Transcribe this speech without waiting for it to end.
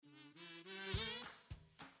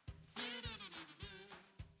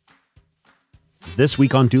This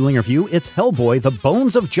week on Dueling Review, it's Hellboy, The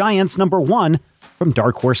Bones of Giants #1 from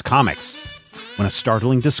Dark Horse Comics. When a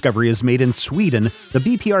startling discovery is made in Sweden, the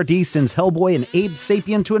BPRD sends Hellboy and Abe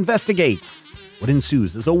Sapien to investigate. What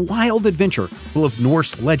ensues is a wild adventure full of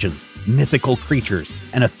Norse legends, mythical creatures,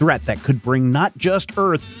 and a threat that could bring not just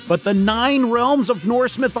Earth, but the 9 realms of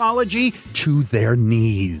Norse mythology to their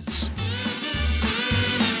knees.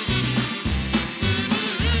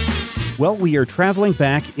 Well, we are traveling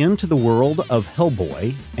back into the world of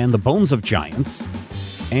Hellboy and the Bones of Giants,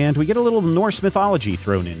 and we get a little Norse mythology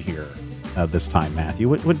thrown in here this time, Matthew.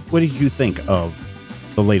 What did you think of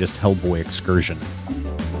the latest Hellboy excursion?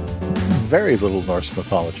 Very little Norse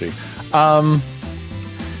mythology. I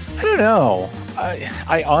don't know.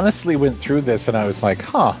 I honestly went through this and I was like,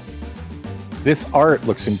 this art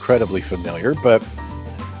looks incredibly familiar, but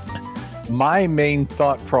my main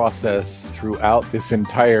thought process throughout this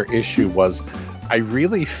entire issue was, I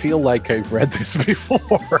really feel like I've read this before.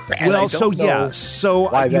 Well,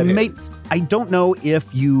 I don't know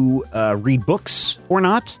if you read books or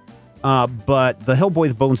not, but the Hellboy,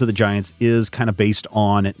 The Bones of the Giants is kind of based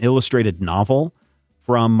on an illustrated novel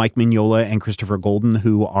from Mike Mignola and Christopher Golden,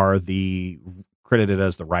 who are credited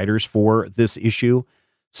as the writers for this issue.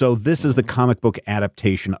 So this is the comic book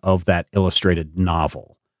adaptation of that illustrated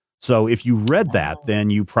novel. So if you read that,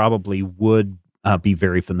 then you probably would be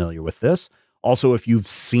very familiar with this. Also, if you've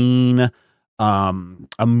seen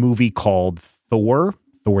a movie called Thor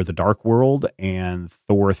the Dark World, and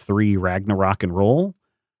Thor 3 Ragnarok and Roll,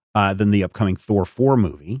 then the upcoming Thor 4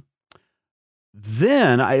 movie.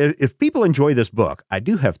 Then, if people enjoy this book, I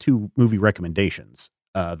do have 2 movie recommendations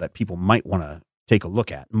that people might want to take a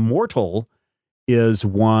look at. Mortal is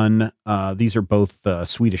one. These are both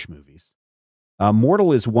Swedish movies.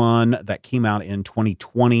 Mortal is one that came out in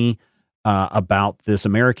 2020 about this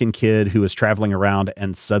American kid who is traveling around,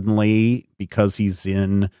 and suddenly, because he's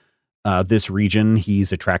in this region,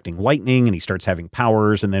 he's attracting lightning and he starts having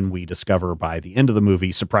powers. And then we discover by the end of the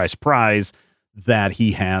movie, surprise, surprise, that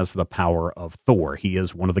he has the power of Thor. He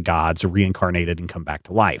is one of the gods reincarnated and come back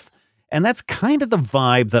to life. And that's kind of the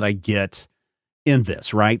vibe that I get in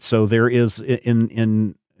this, right? So there is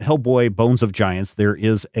in Hellboy, Bones of Giants, there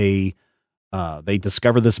is they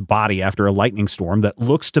discover this body after a lightning storm that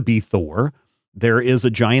looks to be Thor. There is a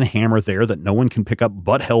giant hammer there that no one can pick up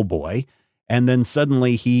but Hellboy. And then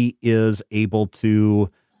suddenly he is able to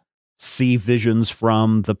see visions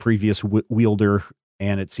from the previous wielder,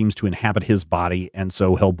 and it seems to inhabit his body. And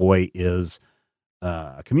so Hellboy is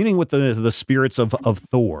communing with the spirits of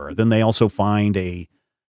Thor. Then they also find a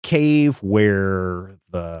cave where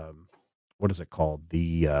what is it called?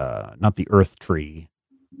 Not the Earth Tree,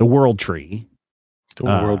 the World Tree. The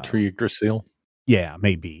World Tree Yggdrasil. Yeah,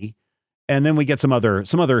 maybe. And then we get some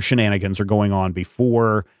other shenanigans are going on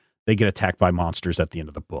before they get attacked by monsters at the end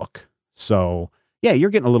of the book. So yeah,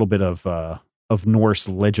 you're getting a little bit of Norse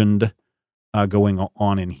legend going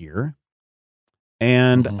on in here.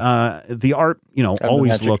 And the art,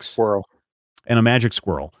 always looks squirrel. And a magic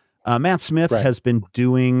squirrel. Matt Smith has been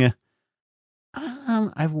doing,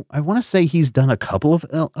 I want to say he's done a couple of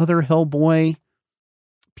other Hellboy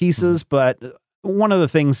pieces, but one of the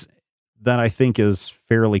things that I think is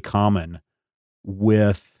fairly common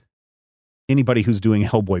with anybody who's doing a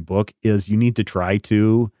Hellboy book is you need to try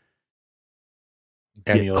to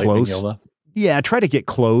get close. Mignola. Yeah, try to get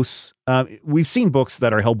close. We've seen books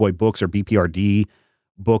that are Hellboy books or BPRD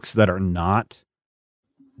books that are not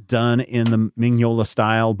done in the Mignola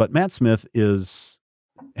style, but Matt Smith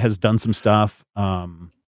has done some stuff.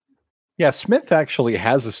 Yeah, Smith actually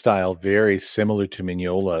has a style very similar to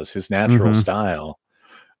Mignola's, his natural style.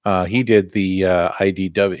 He did the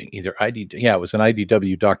IDW, it was an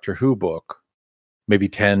IDW Doctor Who book, maybe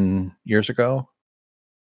 10 years ago.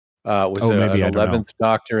 It was maybe an 11th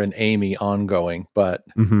Doctor and Amy ongoing, but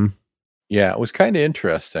yeah, it was kind of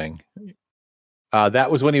interesting.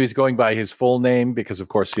 That was when he was going by his full name, because of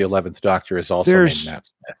course the 11th Doctor is also named Matt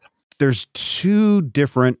Smith. There's 2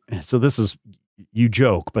 different, so this is, you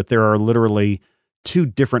joke, but there are literally 2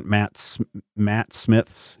 different Matt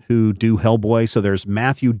Smiths who do Hellboy. So there's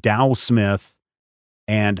Matthew Dow Smith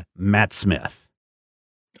and Matt Smith.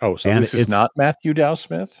 Oh, so this is not Matthew Dow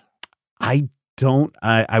Smith? I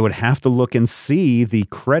would have to look and see the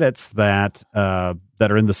credits that are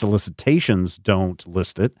in the solicitations don't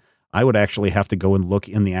list it. I would actually have to go and look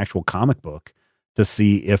in the actual comic book to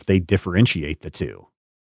see if they differentiate the 2.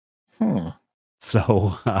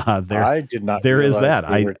 So I did not. There is that.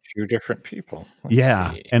 They were 2 different people. Let's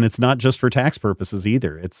see. And it's not just for tax purposes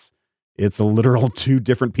either. It's a literal 2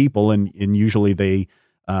 different people, and usually they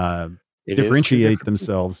differentiate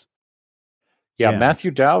themselves. Yeah, Yeah.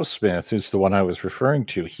 Matthew Dow Smith is the one I was referring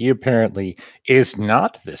to. He apparently is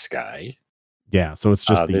not this guy. Yeah. So it's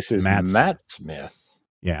just the This is Matt Smith. Matt Smith.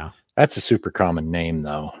 Yeah. That's a super common name,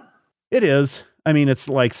 though. It is. I mean, it's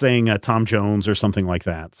like saying Tom Jones or something like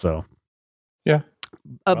that. So, Yeah.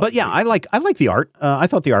 but yeah, I like the art. I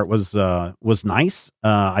thought the art was nice.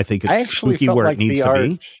 I think I it's actually spooky felt where it like needs the to art.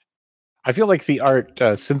 be. I feel like the art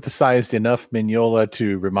synthesized enough Mignola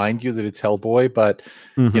to remind you that it's Hellboy, but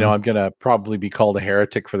Hmm. I'm gonna probably be called a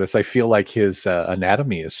heretic for this. I feel like his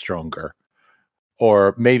anatomy is stronger,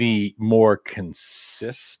 or maybe more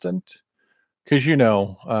consistent, because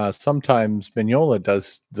sometimes Mignola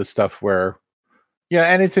does the stuff where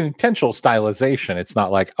and it's an intentional stylization. It's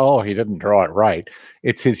not like, oh, he didn't draw it right.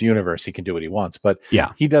 It's his universe. He can do what he wants. But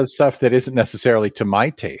Yeah. he does stuff that isn't necessarily to my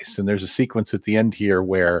taste. And there's a sequence at the end here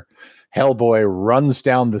where Hellboy runs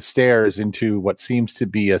down the stairs into what seems to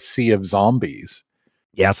be a sea of zombies.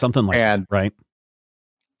 Yeah. Something like that. And Right.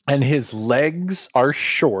 and his legs are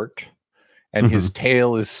short and Hmm. his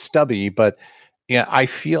tail is stubby, but yeah, I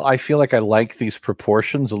feel like I like these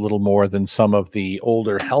proportions a little more than some of the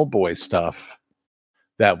older Hellboy stuff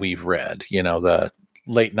that we've read, the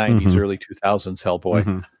late 90s, Hmm. early 2000s Hellboy.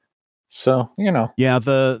 Hmm. So, Yeah,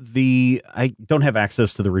 the I don't have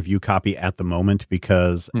access to the review copy at the moment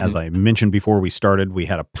because, as Mhm. I mentioned before we started, we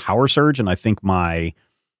had a power surge, and I think my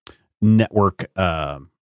network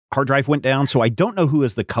hard drive went down. So I don't know who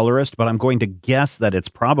is the colorist, but I'm going to guess that it's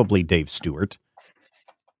probably Dave Stewart.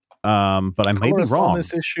 But I may be Colorist on wrong.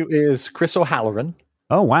 this issue is Chris O'Halloran.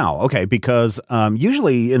 Oh wow, okay. Because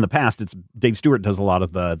usually in the past, it's Dave Stewart does a lot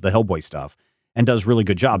of the Hellboy stuff and does really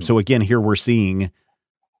good job. Mhm. So again, here we're seeing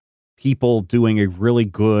people doing a really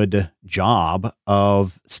good job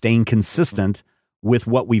of staying consistent with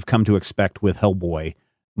what we've come to expect with Hellboy,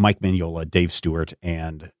 Mike Mignola, Dave Stewart,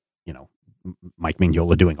 and you know Mike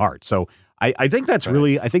Mignola doing art. So I think that's Right.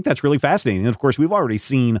 really fascinating. And of course, we've already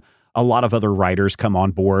seen a lot of other writers come on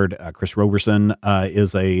board. Chris Roberson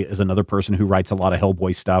is another person who writes a lot of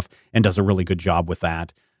Hellboy stuff and does a really good job with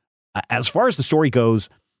that. As far as the story goes,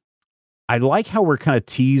 I like how we're kind of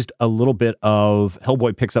teased a little bit of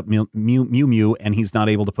Hellboy picks up Mew and he's not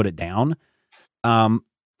able to put it down. Um,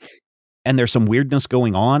 and there's some weirdness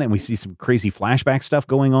going on, and we see some crazy flashback stuff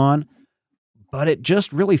going on. But it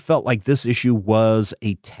just really felt like this issue was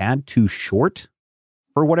a tad too short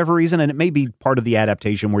for whatever reason. And it may be part of the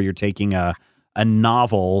adaptation where you're taking a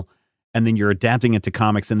novel and then you're adapting it to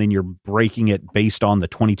comics and then you're breaking it based on the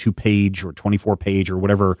 22 page or 24 page or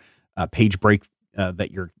whatever page break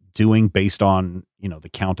that you're doing based on, the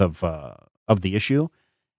count of the issue.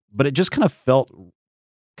 But it just kind of felt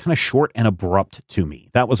kind of short and abrupt to me.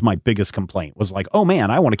 That was my biggest complaint, was like, oh man,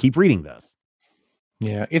 I want to keep reading this.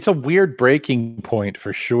 Yeah, it's a weird breaking point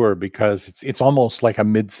for sure because it's almost like a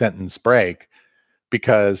mid-sentence break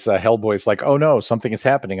because Hellboy's like, "Oh no, something is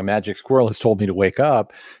happening. A magic squirrel has told me to wake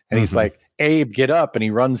up." And he's Hmm. like, "Abe, get up." And he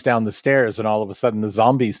runs down the stairs and all of a sudden the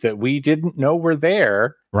zombies that we didn't know were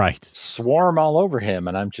there Right. swarm all over him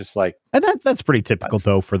and I'm just like, And that's pretty typical that's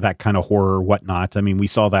though for that kind of horror or whatnot. I mean, we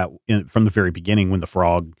saw that from the very beginning when the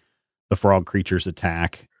frog creatures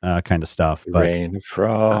attack, kind of stuff. But rain I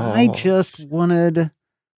frost. just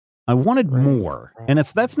I wanted Rain more. And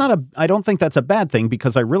that's frost. not I don't think that's a bad thing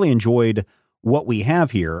because I really enjoyed what we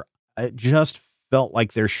have here. It just felt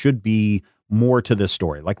like there should be more to this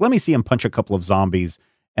story. Like, let me see him punch a couple of zombies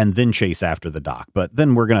and then chase after the doc. But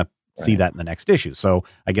then we're going to see Right. that in the next issue. So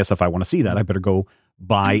I guess if I want to see that, I Mhm. better go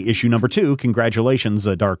buy issue number 2. Congratulations,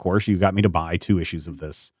 Dark Horse. You got me to buy 2 issues of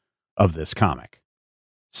this comic.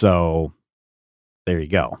 So there you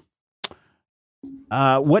go.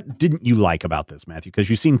 What didn't you like about this, Matthew? Because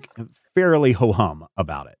you seem fairly ho-hum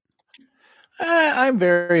about it. I'm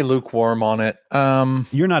very lukewarm on it.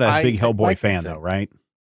 You're not a big Hellboy Like I fan, though, said, right?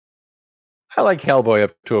 I like Hellboy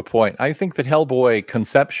up to a point. I think that Hellboy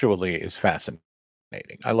conceptually is fascinating.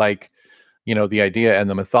 I like, the idea and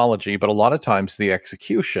the mythology, but a lot of times the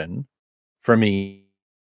execution for me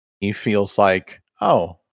feels like,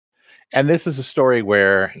 oh, and this is a story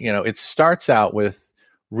where, it starts out with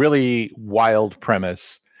really wild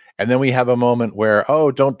premise. And then we have a moment where,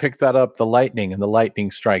 oh, don't pick that up, the lightning, and the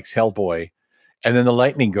lightning strikes Hellboy. And then the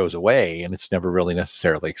lightning goes away, and it's never really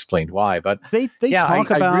necessarily explained why. But They yeah, talk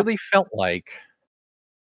I about. really felt like,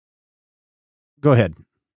 Go ahead.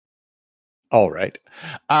 all right,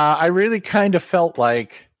 I really kind of felt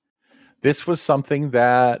like this was something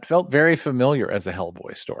that felt very familiar as a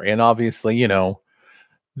Hellboy story. And obviously,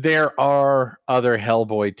 there are other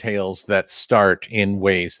Hellboy tales that start in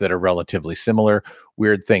ways that are relatively similar.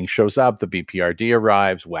 Weird thing shows up, the BPRD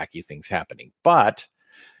arrives, wacky things happening. But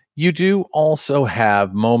You do also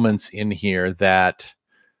have moments in here that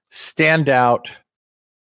stand out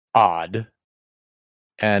odd,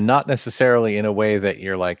 and not necessarily in a way that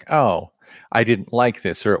you're like, oh, I didn't like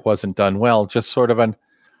this or it wasn't done well. Just sort of an,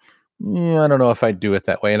 I don't know if I'd do it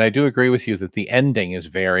that way. And I do agree with you that the ending is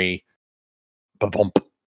very ba-bump,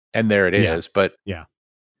 and there it Yeah. is. But Yeah.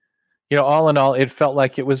 all in all, it felt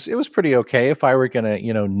like it was pretty okay. If I were gonna,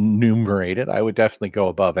 numerate it, I would definitely go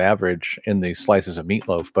above average in the slices of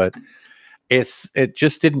meatloaf. But it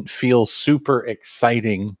just didn't feel super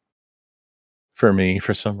exciting for me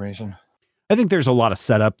for some reason. I think there's a lot of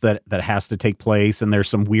setup that has to take place, and there's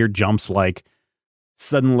some weird jumps, like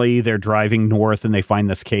suddenly they're driving north and they find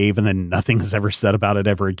this cave, and then nothing is ever said about it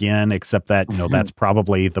ever again, except that that's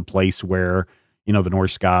probably the place where the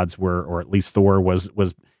Norse gods were, or at least Thor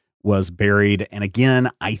was buried. And again,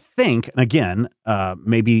 I think, and again,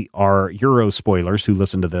 maybe our Euro spoilers who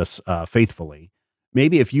listen to this faithfully,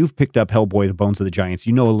 maybe if you've picked up Hellboy: The Bones of the Giants,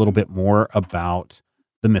 you know a little bit more about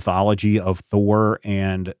the mythology of Thor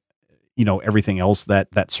and everything else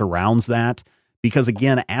that surrounds that. Because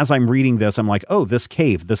again, as I'm reading this, I'm like, oh, this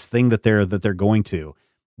cave, this thing that they're going to,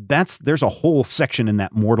 there's a whole section in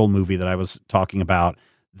that Mortal movie that I was talking about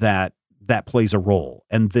that plays a role.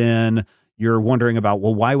 And then you're wondering about,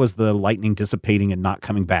 well, why was the lightning dissipating and not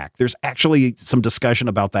coming back? There's actually some discussion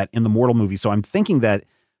about that in the Mortal movie. So I'm thinking that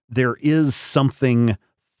there is something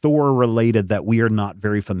Thor related that we are not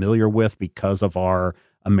very familiar with because of our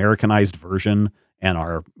Americanized version and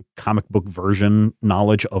our comic book version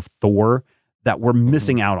knowledge of Thor that we're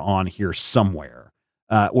missing out on here somewhere,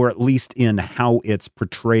 or at least in how it's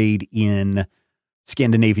portrayed in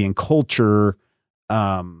Scandinavian culture.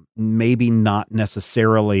 Maybe not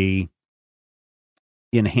necessarily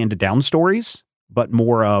in handed down stories, but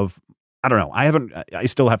more of, I don't know. I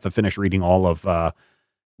still have to finish reading all of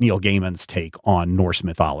Neil Gaiman's take on Norse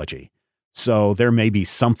mythology. So there may be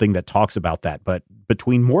something that talks about that, but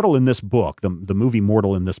between Mortal in this book, the movie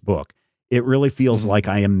Mortal in this book, it really feels like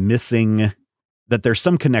I am missing that there's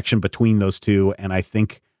some connection between those two. And I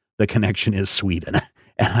think the connection is Sweden.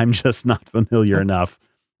 And I'm just not familiar enough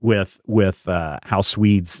with how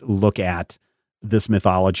Swedes look at this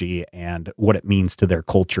mythology and what it means to their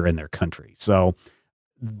culture and their country. So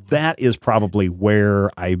that is probably where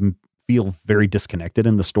I feel very disconnected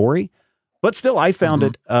in the story. But still, I found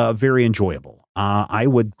it very enjoyable. I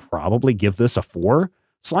would probably give this a 4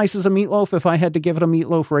 slices of meatloaf if I had to give it a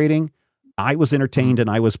meatloaf rating. I was entertained and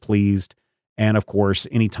I was pleased. And of course,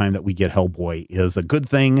 anytime that we get Hellboy is a good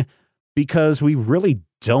thing because we really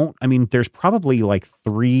don't. I mean, there's probably like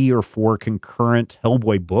 3 or 4 concurrent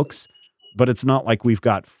Hellboy books, but it's not like we've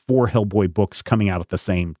got 4 Hellboy books coming out at the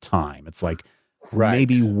same time. It's like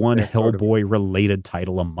maybe one Hellboy related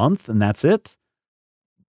title a month, and that's it.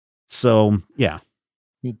 So, yeah.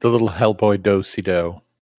 The little Hellboy do-si-do.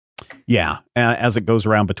 Yeah. As it goes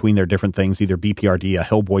around between their different things, either BPRD,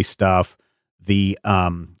 Hellboy stuff, the,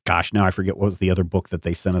 now I forget what was the other book that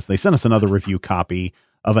they sent us. They sent us another review copy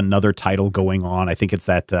of another title going on. I think it's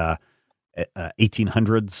that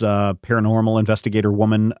 1800s paranormal investigator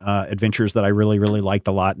woman adventures that I really, really liked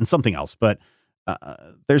a lot, and something else. But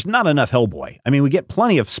there's not enough Hellboy. I mean, we get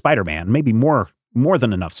plenty of Spider-Man, maybe more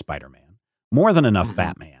than enough Spider-Man, more than enough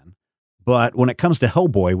Batman. But when it comes to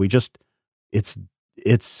Hellboy,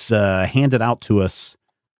 it's handed out to us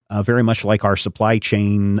very much like our supply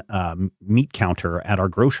chain meat counter at our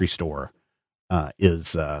grocery store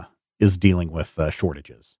is dealing with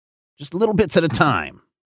shortages, just little bits at a time.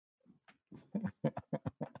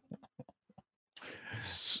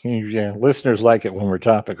 Yeah, listeners like it when we're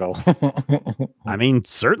topical. I mean,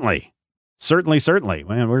 certainly.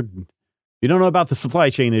 Man, you don't know about the supply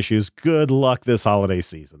chain issues. Good luck this holiday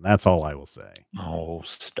season. That's all I will say. Oh,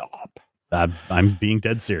 stop. I'm being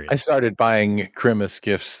dead serious. I started buying Christmas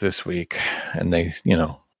gifts this week, and they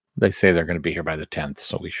say they're going to be here by the 10th,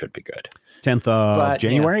 so we should be good. 10th of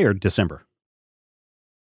January or December?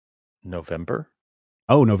 November.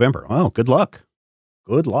 Oh, November. Oh, good luck.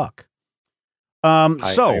 I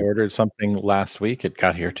ordered something last week. It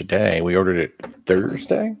got here today. We ordered it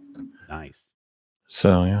Thursday. Nice.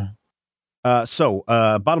 So, yeah.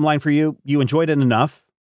 Bottom line for you, you enjoyed it enough.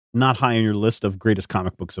 Not high on your list of greatest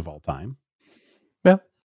comic books of all time. Yeah.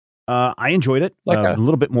 I enjoyed it a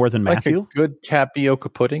little bit more than Matthew. Like a good tapioca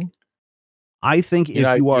pudding. I think you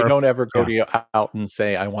don't ever go out and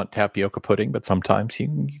say, I want tapioca pudding, but sometimes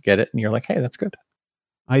you get it and you're like, hey, that's good.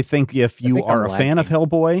 I think if you are a fan of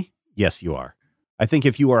Hellboy, yes, you are. I think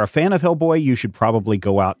if you are a fan of Hellboy, you should probably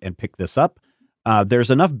go out and pick this up.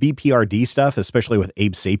 There's enough BPRD stuff, especially with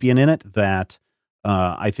Abe Sapien in it, that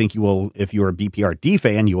I think you will, if you're a BPRD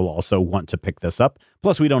fan, you will also want to pick this up.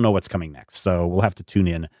 Plus, we don't know what's coming next, so we'll have to tune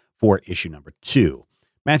in for issue number 2.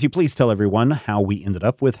 Matthew, please tell everyone how we ended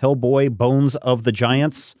up with Hellboy, Bones of the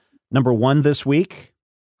Giants, number 1 this week.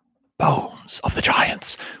 Bones of the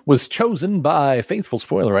Giants was chosen by faithful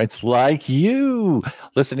spoilerites like you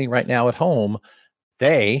listening right now at home.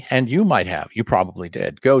 They, and you might have, you probably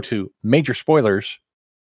did, go to Major Spoilers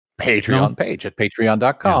Patreon page at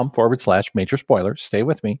patreon.com/major spoilers. Stay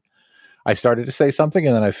with me. I started to say something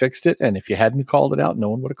and then I fixed it. And if you hadn't called it out, no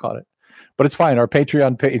one would have caught it. But it's fine. Our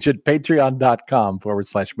Patreon page at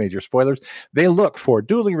patreon.com/major spoilers. They look for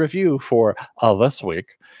Dueling Review for this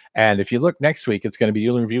week. And if you look next week, it's going to be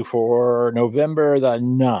Dueling Review for November the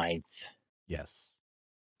 9th. Yes.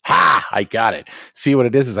 Ha! I got it. See what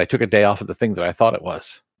it is I took a day off of the thing that I thought it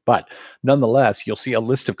was. But nonetheless, you'll see a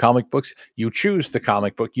list of comic books. You choose the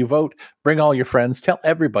comic book. You vote. Bring all your friends. Tell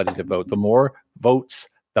everybody to vote. The more votes,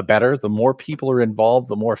 the better. The more people are involved,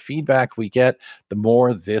 the more feedback we get, the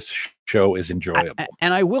more this show is enjoyable.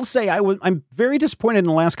 And I will say, I'm very disappointed in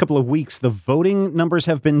the last couple of weeks. The voting numbers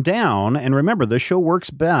have been down. And remember, the show works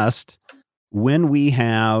best when we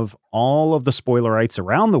have all of the spoilerites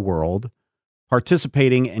around the world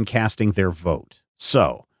participating and casting their vote.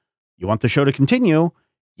 So you want the show to continue,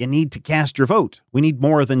 you need to cast your vote. We need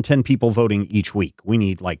more than 10 people voting each week. We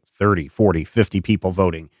need like 30, 40, 50 people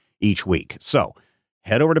voting each week. So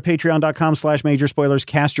head over to patreon.com/major spoilers,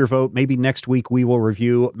 cast your vote. Maybe next week we will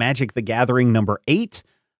review Magic the Gathering number 8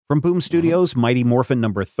 from Boom Studios, Mighty Morphin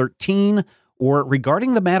number 13, or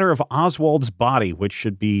Regarding the Matter of Oswald's Body, which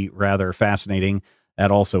should be rather fascinating. That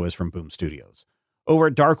also is from Boom Studios. Over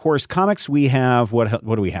at Dark Horse Comics, we have, what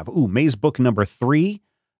do we have? Maze Book number 3,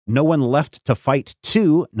 No One Left to Fight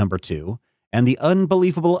 2, number 2, and The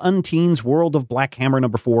Unbelievable Unteens World of Black Hammer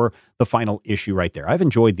number 4, the final issue right there. I've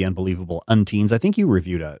enjoyed The Unbelievable Unteens. I think you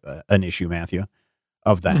reviewed an issue, Matthew,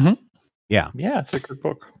 of that. Mm-hmm. Yeah. Yeah, it's a good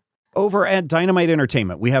book. Over at Dynamite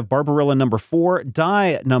Entertainment, we have Barbarella number 4,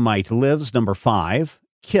 Dynamite Lives number 5,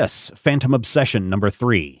 Kiss, Phantom Obsession number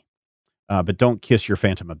 3. But don't kiss your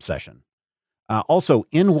Phantom Obsession. Also,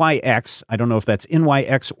 NYX, I don't know if that's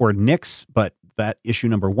NYX or Nyx, but that issue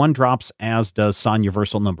number 1 drops, as does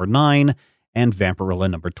Sonyaversal number 9 and Vampirilla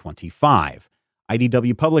number 25.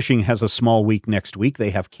 IDW Publishing has a small week next week.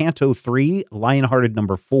 They have Canto 3, Lionhearted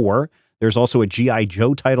number 4. There's also a G.I.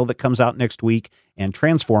 Joe title that comes out next week, and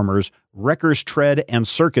Transformers, Wrecker's Tread and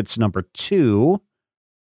Circuits number 2.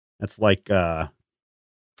 That's like Peter,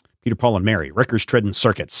 Paul, and Mary, Wrecker's Tread and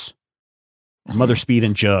Circuits. Mother Speed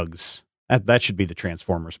and Jugs. That should be the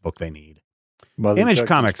Transformers book they need. Image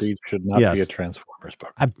Comics should not be a Transformers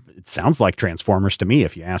book. It sounds like Transformers to me,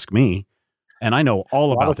 if you ask me. And I know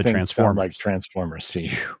all about the Transformers. Like Transformers to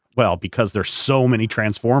you. Well, because there's so many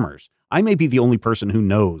Transformers. I may be the only person who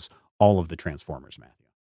knows all of the Transformers, Matthew.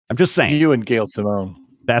 I'm just saying. You and Gail Simone.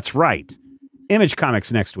 That's right. Image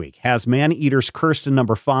Comics next week has Man-Eater's Cursed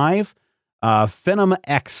number 5, Phenom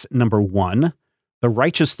X number 1, The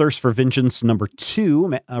Righteous Thirst for Vengeance number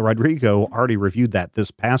 2. Rodrigo already reviewed that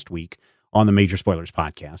this past week on the Major Spoilers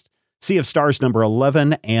podcast. Sea of Stars number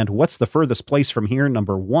 11 and What's the Furthest Place from Here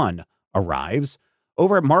number 1 arrives.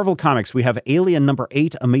 Over at Marvel Comics, we have Alien number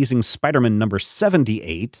 8, Amazing Spider-Man number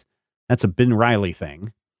 78. That's a Ben Reilly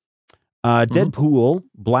thing. Deadpool,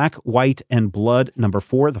 Black, White, and Blood number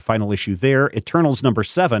 4, the final issue there. Eternals number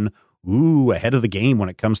 7. Ooh, ahead of the game when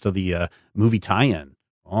it comes to the movie tie-in.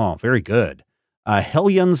 Oh, very good.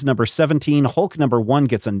 Hellions number 17. Hulk number 1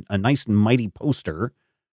 gets a nice and mighty poster.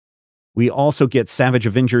 We also get Savage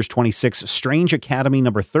Avengers 26, Strange Academy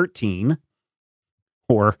number 13,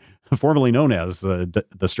 or formerly known as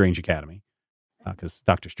the Strange Academy, because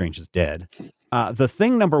Doctor Strange is dead. The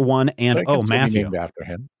Thing number 1, and Matthew. Named after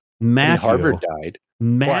him. Matthew. Harvard died.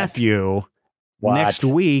 Matthew. What? Next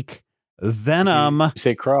week, Venom. You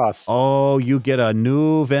say cross. Oh, you get a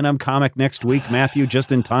new Venom comic next week, Matthew,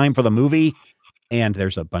 just in time for the movie. And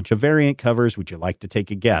there's a bunch of variant covers. Would you like to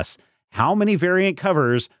take a guess? How many variant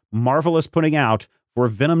covers Marvel is putting out for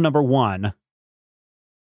Venom number 1?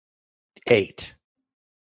 8.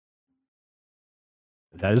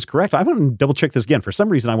 That is correct. I want to double check this again. For some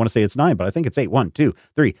reason, I want to say it's 9, but I think it's 8. 1, 2,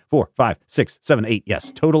 3, 4, 5, 6, 7, 8.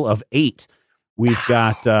 Yes, total of 8. We've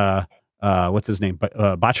got, what's his name?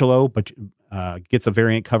 Bachelot, but gets a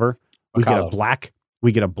variant cover. We get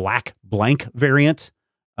a black blank variant,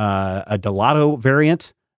 a Delato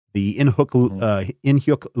variant, the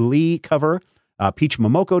Inhyuk Lee cover. Peach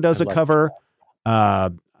Momoko does a cover.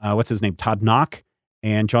 What's his name? Todd Knock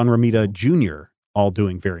and John Romita Jr. all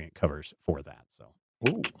doing variant covers for that. So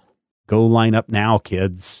Ooh. Go line up now,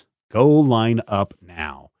 kids. Go line up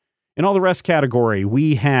now. In all the rest category,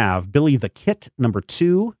 we have Billy the Kit, number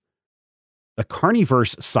 2, the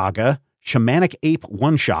Carniverse Saga, Shamanic Ape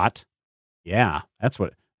one-shot. Yeah, that's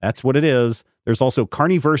what it is. There's also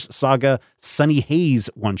Carniverse Saga, Sunny Haze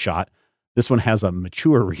one-shot. This one has a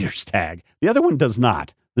mature reader's tag. The other one does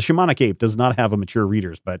not. The Shamanic Ape does not have a mature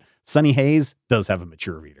readers, but Sunny Haze does have a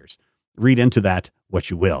mature readers. Read into that what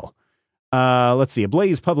you will. Let's see.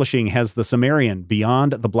 Ablaze Publishing has the Sumerian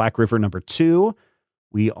Beyond the Black River number 2.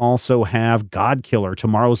 We also have Godkiller,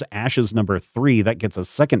 Tomorrow's Ashes number 3. That gets a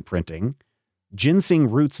second printing. Ginseng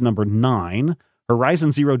Roots number 9.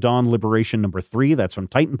 Horizon Zero Dawn Liberation number 3. That's from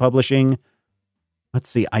Titan Publishing. Let's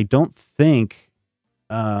see. I don't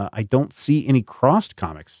see any crossed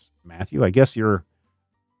comics, Matthew. I guess your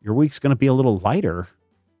week's going to be a little lighter.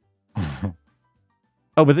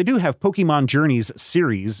 Oh, but they do have Pokemon Journeys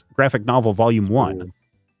series, graphic novel volume 1. Ooh.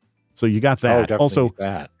 So you got that.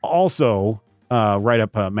 Also, right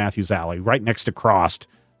up Matthew's alley, right next to Crossed,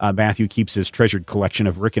 Matthew keeps his treasured collection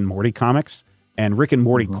of Rick and Morty comics, and Rick and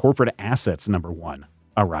Morty Corporate Assets number 1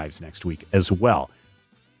 arrives next week as well.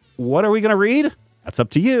 What are we going to read? That's up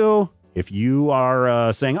to you. If you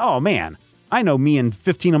are saying, oh man, I know me and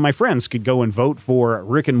 15 of my friends could go and vote for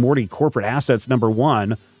Rick and Morty Corporate Assets number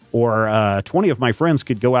 1, or 20 of my friends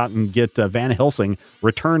could go out and get Van Helsing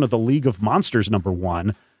Return of the League of Monsters number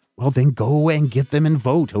 1, well, then go and get them and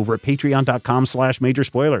vote over at patreon.com/major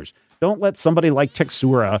spoilers. Don't let somebody like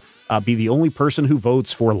Texura be the only person who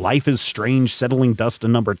votes for Life is Strange Settling Dust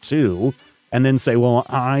number 2, and then say, well,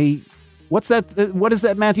 what is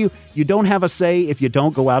that, Matthew? You don't have a say if you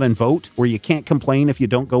don't go out and vote, or you can't complain if you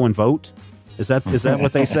don't go and vote? Is that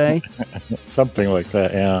what they say? Something like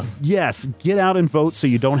that, yeah. Yes, get out and vote so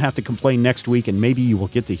you don't have to complain next week, and maybe you will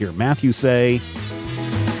get to hear Matthew say,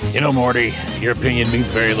 you know, Morty, your opinion means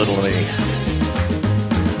very little to me.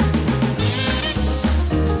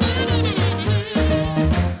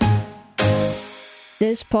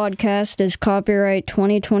 This podcast is copyright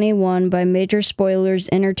 2021 by Major Spoilers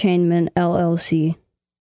Entertainment, LLC.